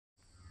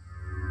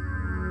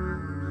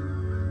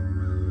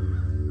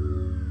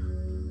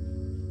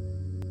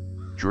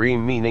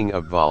Dream meaning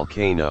of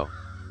volcano.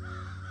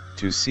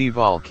 To see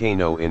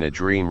volcano in a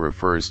dream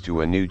refers to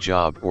a new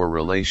job or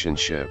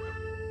relationship.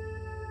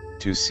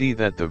 To see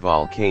that the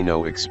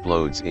volcano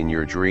explodes in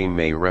your dream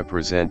may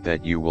represent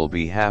that you will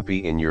be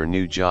happy in your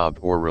new job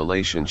or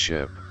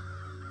relationship.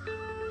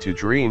 To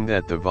dream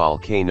that the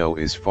volcano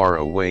is far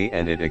away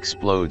and it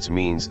explodes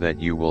means that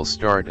you will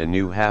start a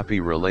new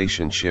happy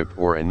relationship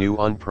or a new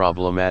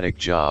unproblematic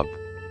job.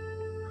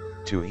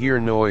 To hear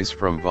noise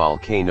from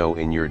volcano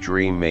in your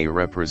dream may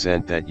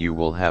represent that you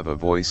will have a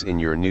voice in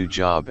your new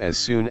job as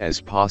soon as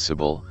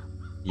possible.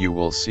 You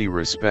will see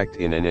respect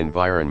in an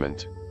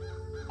environment.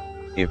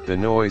 If the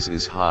noise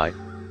is high,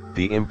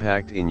 the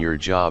impact in your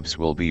jobs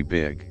will be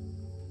big.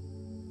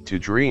 To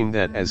dream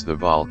that as the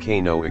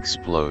volcano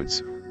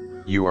explodes,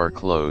 you are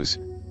close,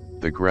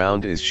 the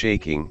ground is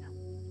shaking,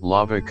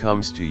 lava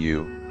comes to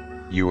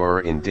you, you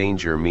are in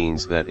danger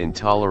means that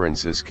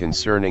intolerances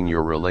concerning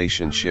your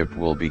relationship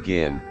will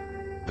begin,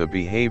 the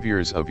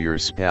behaviors of your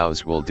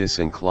spouse will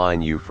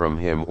disincline you from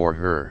him or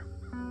her.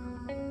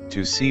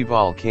 To see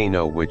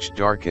volcano which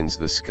darkens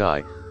the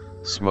sky,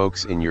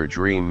 smokes in your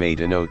dream may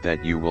denote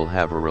that you will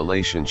have a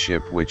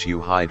relationship which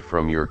you hide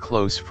from your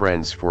close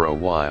friends for a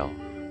while.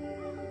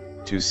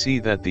 To see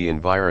that the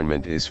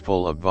environment is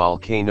full of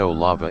volcano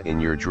lava in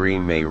your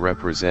dream may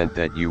represent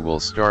that you will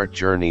start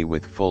journey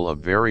with full of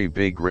very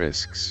big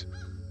risks.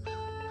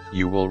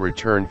 You will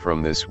return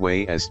from this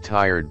way as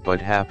tired but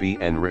happy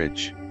and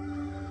rich.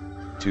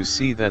 To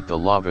see that the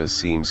lava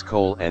seems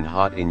cold and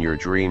hot in your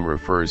dream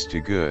refers to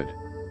good.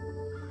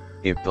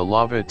 If the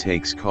lava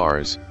takes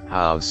cars,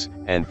 house,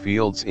 and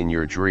fields in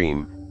your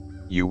dream,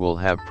 you will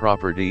have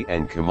property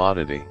and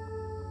commodity.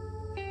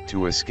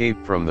 To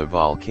escape from the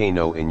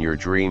volcano in your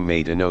dream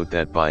may denote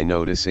that by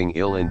noticing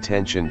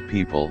ill-intentioned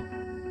people,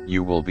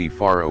 you will be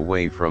far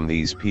away from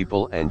these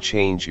people and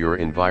change your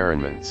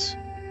environments.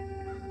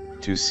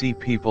 To see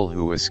people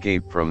who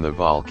escape from the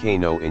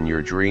volcano in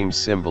your dream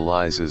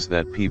symbolizes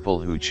that people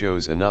who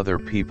chose another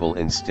people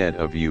instead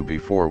of you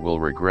before will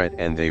regret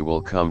and they will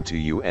come to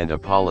you and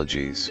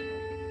apologies.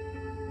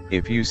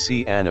 If you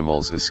see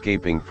animals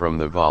escaping from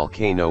the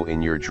volcano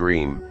in your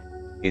dream,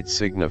 it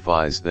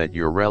signifies that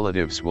your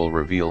relatives will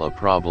reveal a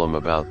problem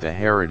about the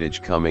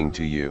heritage coming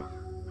to you.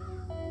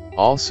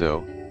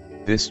 Also,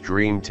 this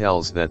dream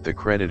tells that the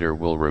creditor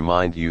will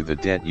remind you the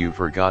debt you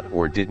forgot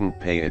or didn't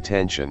pay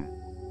attention.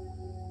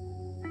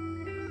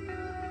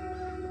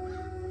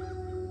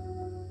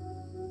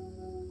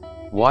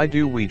 Why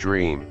do we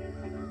dream?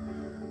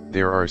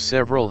 There are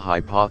several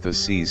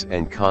hypotheses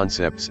and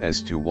concepts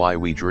as to why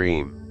we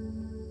dream.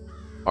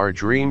 Are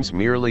dreams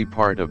merely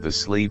part of the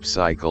sleep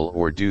cycle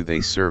or do they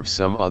serve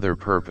some other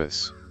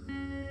purpose?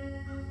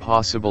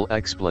 Possible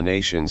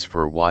explanations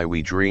for why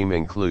we dream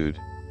include: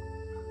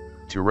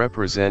 to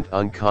represent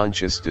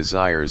unconscious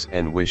desires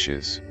and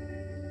wishes,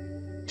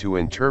 to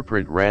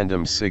interpret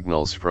random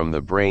signals from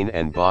the brain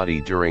and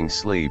body during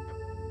sleep,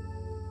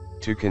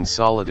 to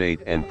consolidate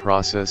and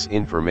process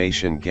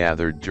information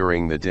gathered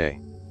during the day,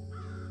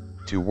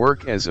 to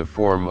work as a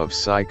form of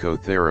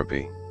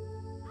psychotherapy.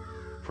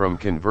 From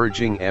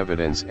converging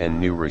evidence and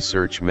new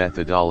research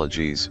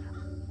methodologies,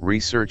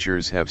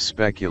 researchers have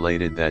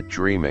speculated that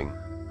dreaming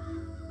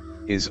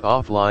is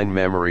offline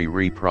memory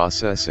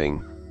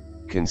reprocessing,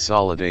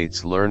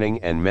 consolidates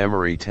learning and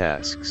memory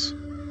tasks,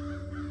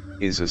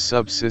 is a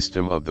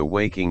subsystem of the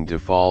waking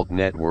default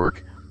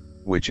network,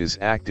 which is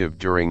active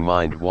during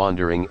mind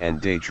wandering and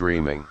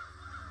daydreaming.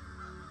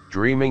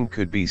 Dreaming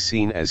could be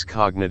seen as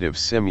cognitive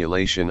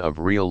simulation of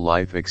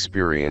real-life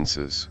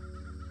experiences.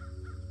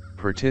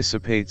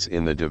 Participates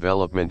in the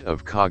development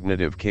of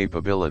cognitive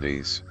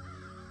capabilities.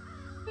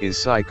 Is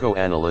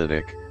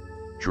psychoanalytic.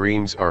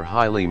 Dreams are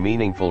highly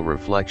meaningful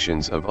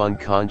reflections of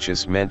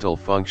unconscious mental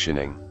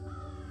functioning.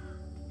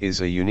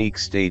 Is a unique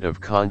state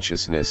of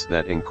consciousness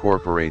that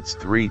incorporates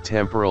three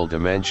temporal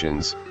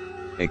dimensions: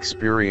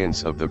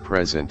 experience of the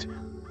present,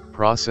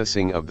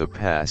 processing of the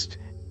past,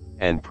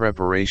 and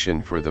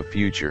preparation for the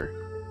future.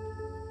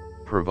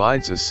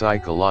 Provides a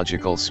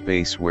psychological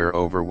space where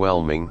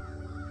overwhelming,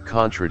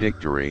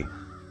 contradictory,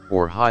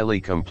 or highly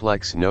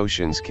complex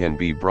notions can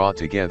be brought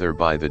together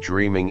by the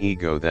dreaming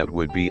ego that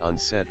would be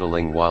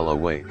unsettling while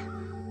awake.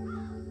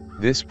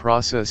 This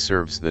process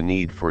serves the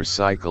need for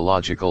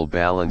psychological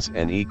balance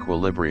and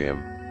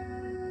equilibrium.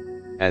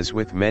 As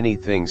with many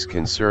things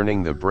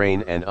concerning the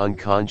brain and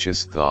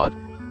unconscious thought,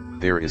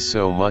 there is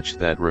so much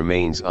that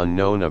remains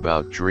unknown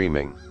about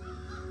dreaming.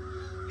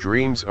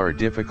 Dreams are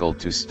difficult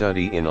to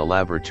study in a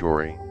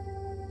laboratory.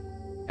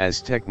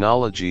 As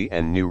technology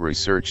and new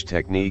research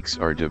techniques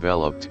are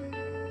developed,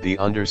 the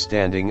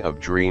understanding of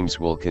dreams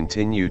will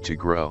continue to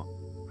grow.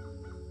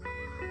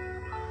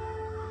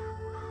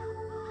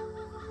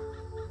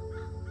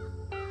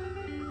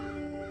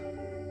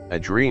 A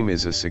dream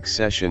is a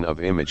succession of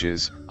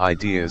images,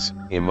 ideas,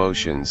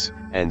 emotions,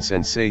 and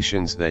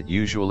sensations that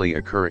usually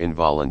occur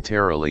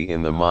involuntarily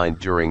in the mind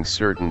during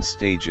certain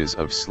stages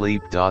of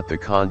sleep. The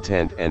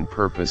content and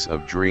purpose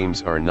of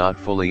dreams are not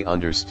fully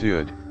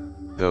understood,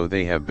 though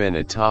they have been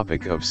a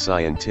topic of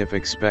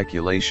scientific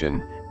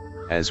speculation.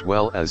 as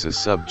well as a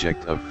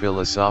subject of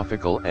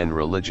philosophical and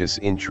religious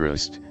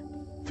interest,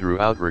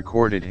 throughout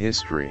recorded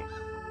history.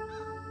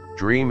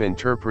 Dream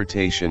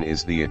interpretation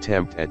is the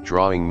attempt at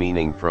drawing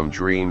meaning from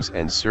dreams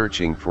and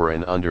searching for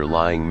an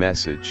underlying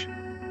message.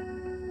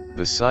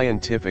 The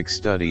scientific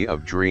study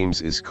of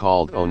dreams is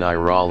called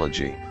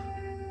onirology.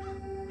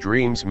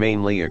 Dreams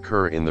mainly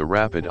occur in the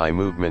rapid eye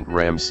movement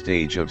REM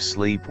stage of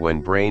sleep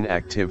when brain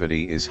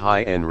activity is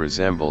high and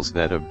resembles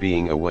that of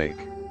being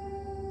awake.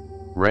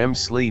 REM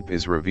sleep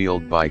is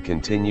revealed by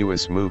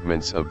continuous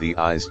movements of the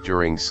eyes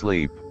during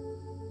sleep.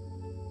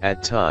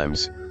 At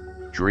times,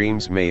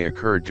 dreams may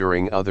occur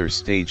during other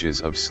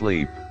stages of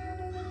sleep.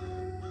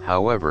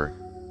 However,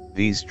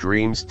 these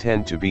dreams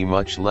tend to be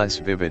much less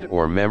vivid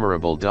or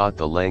memorable.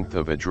 The length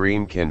of a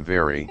dream can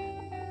vary,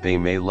 they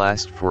may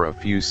last for a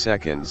few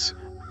seconds,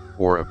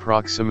 or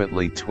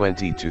approximately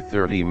 20 to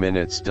 30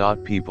 minutes.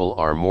 People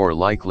are more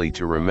likely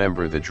to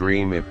remember the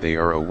dream if they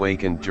are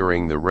awakened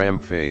during the REM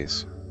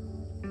phase.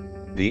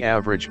 The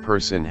average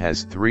person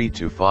has 3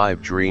 to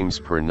 5 dreams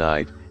per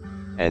night,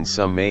 and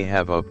some may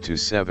have up to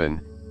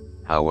 7.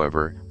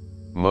 However,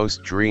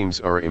 most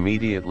dreams are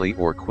immediately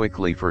or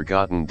quickly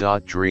forgotten.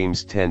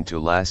 Dreams tend to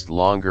last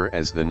longer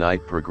as the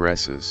night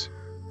progresses.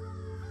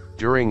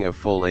 During a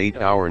full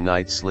 8-hour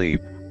night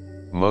sleep,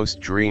 most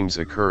dreams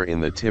occur in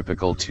the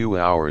typical 2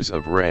 hours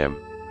of REM.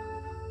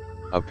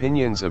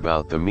 Opinions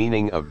about the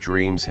meaning of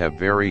dreams have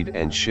varied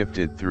and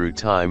shifted through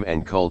time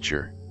and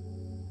culture.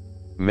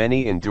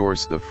 Many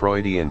endorse the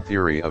Freudian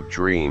theory of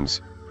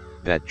dreams,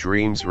 that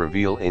dreams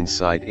reveal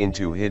insight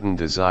into hidden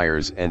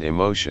desires and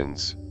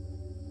emotions.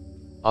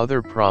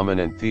 Other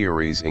prominent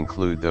theories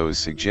include those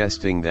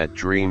suggesting that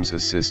dreams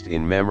assist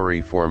in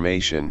memory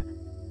formation,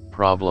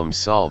 problem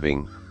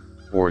solving,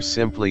 or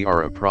simply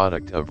are a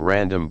product of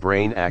random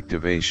brain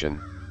activation.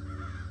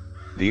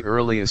 The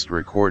earliest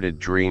recorded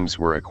dreams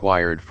were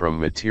acquired from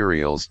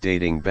materials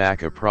dating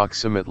back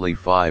approximately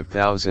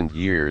 5,000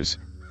 years,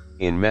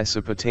 in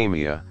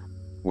Mesopotamia,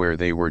 where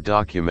they were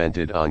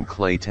documented on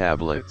clay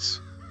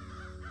tablets.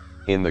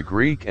 In the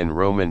Greek and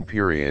Roman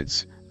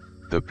periods,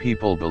 the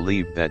people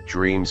believed that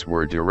dreams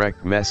were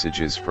direct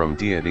messages from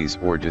deities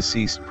or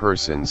deceased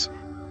persons,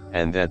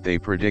 and that they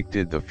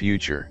predicted the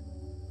future.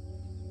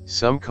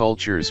 Some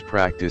cultures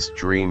practiced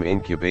dream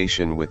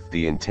incubation with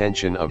the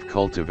intention of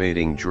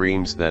cultivating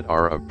dreams that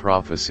are of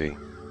prophecy.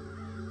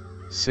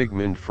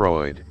 Sigmund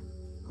Freud,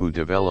 who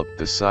developed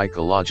the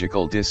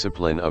psychological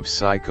discipline of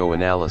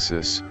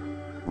psychoanalysis,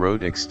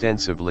 wrote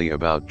extensively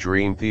about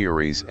dream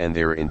theories and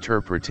their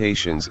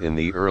interpretations in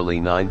the early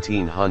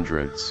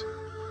 1900s.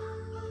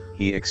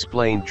 He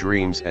explained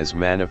dreams as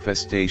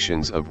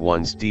manifestations of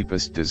one's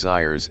deepest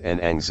desires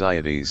and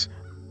anxieties,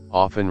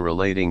 often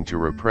relating to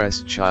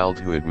repressed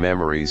childhood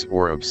memories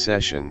or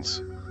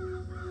obsessions.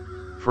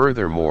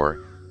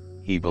 Furthermore,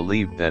 he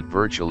believed that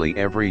virtually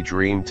every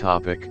dream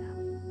topic,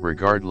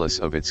 regardless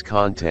of its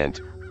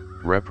content,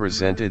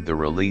 represented the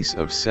release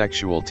of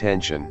sexual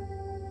tension.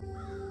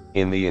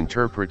 In the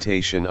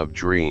interpretation of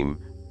dream,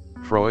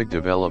 Freud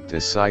developed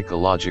a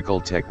psychological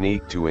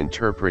technique to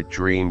interpret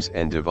dreams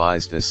and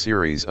devised a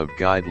series of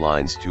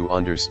guidelines to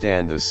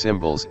understand the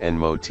symbols and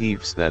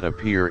motifs that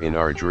appear in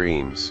our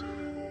dreams.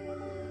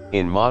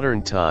 In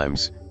modern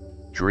times,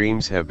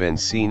 dreams have been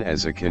seen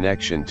as a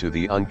connection to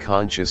the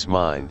unconscious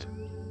mind.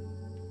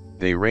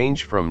 They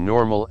range from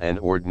normal and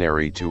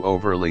ordinary to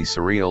overly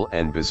surreal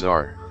and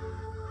bizarre.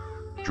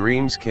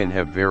 Dreams can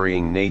have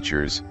varying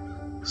natures,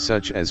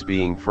 such as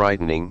being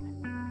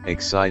frightening,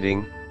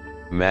 exciting,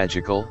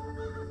 magical,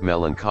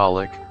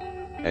 melancholic,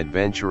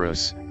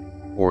 adventurous,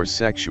 or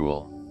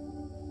sexual.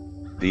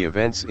 The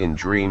events in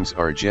dreams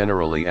are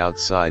generally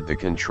outside the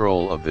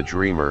control of the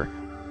dreamer,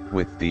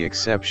 with the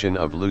exception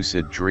of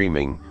lucid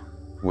dreaming,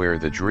 where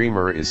the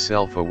dreamer is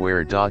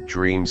self-aware.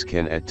 Dreams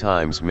can at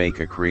times make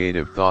a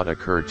creative thought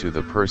occur to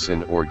the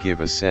person or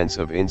give a sense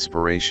of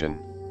inspiration.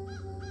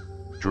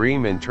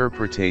 Dream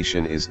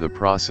interpretation is the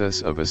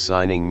process of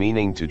assigning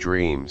meaning to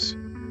dreams.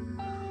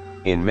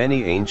 In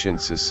many ancient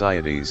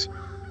societies,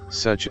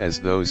 such as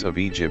those of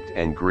Egypt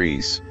and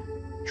Greece,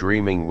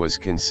 dreaming was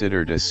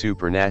considered a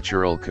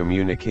supernatural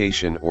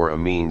communication or a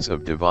means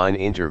of divine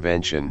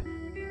intervention,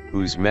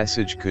 whose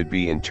message could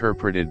be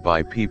interpreted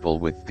by people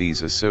with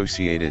these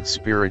associated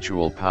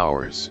spiritual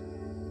powers.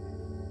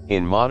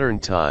 In modern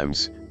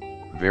times,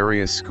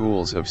 various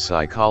schools of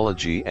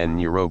psychology and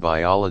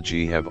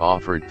neurobiology have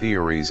offered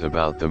theories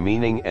about the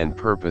meaning and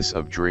purpose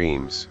of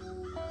dreams.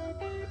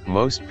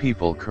 Most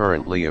people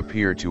currently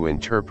appear to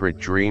interpret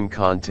dream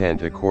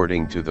content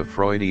according to the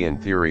Freudian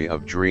theory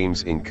of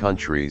dreams in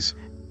countries,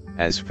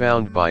 as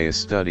found by a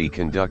study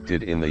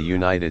conducted in the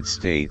United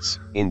States,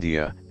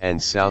 India, and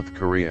South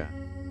Korea.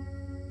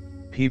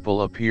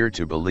 People appear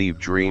to believe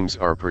dreams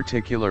are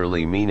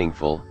particularly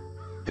meaningful.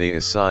 They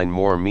assign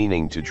more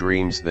meaning to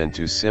dreams than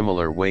to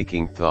similar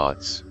waking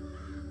thoughts.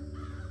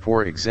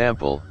 For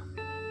example,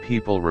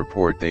 people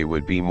report they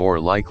would be more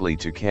likely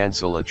to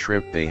cancel a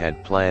trip they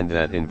had planned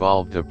that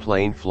involved a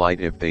plane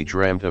flight if they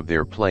dreamt of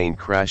their plane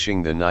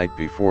crashing the night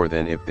before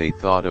than if they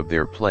thought of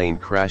their plane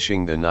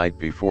crashing the night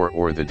before,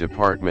 or the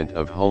Department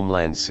of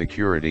Homeland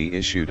Security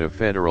issued a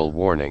federal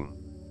warning.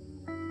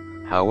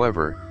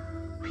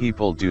 However,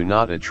 people do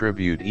not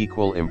attribute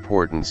equal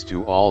importance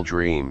to all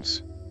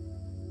dreams.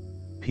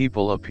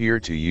 People appear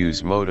to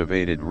use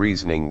motivated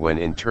reasoning when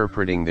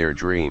interpreting their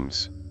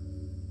dreams.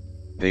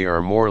 They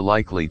are more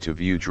likely to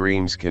view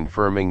dreams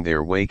confirming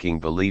their waking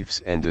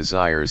beliefs and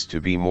desires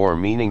to be more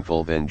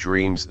meaningful than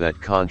dreams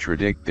that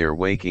contradict their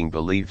waking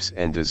beliefs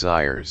and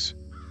desires.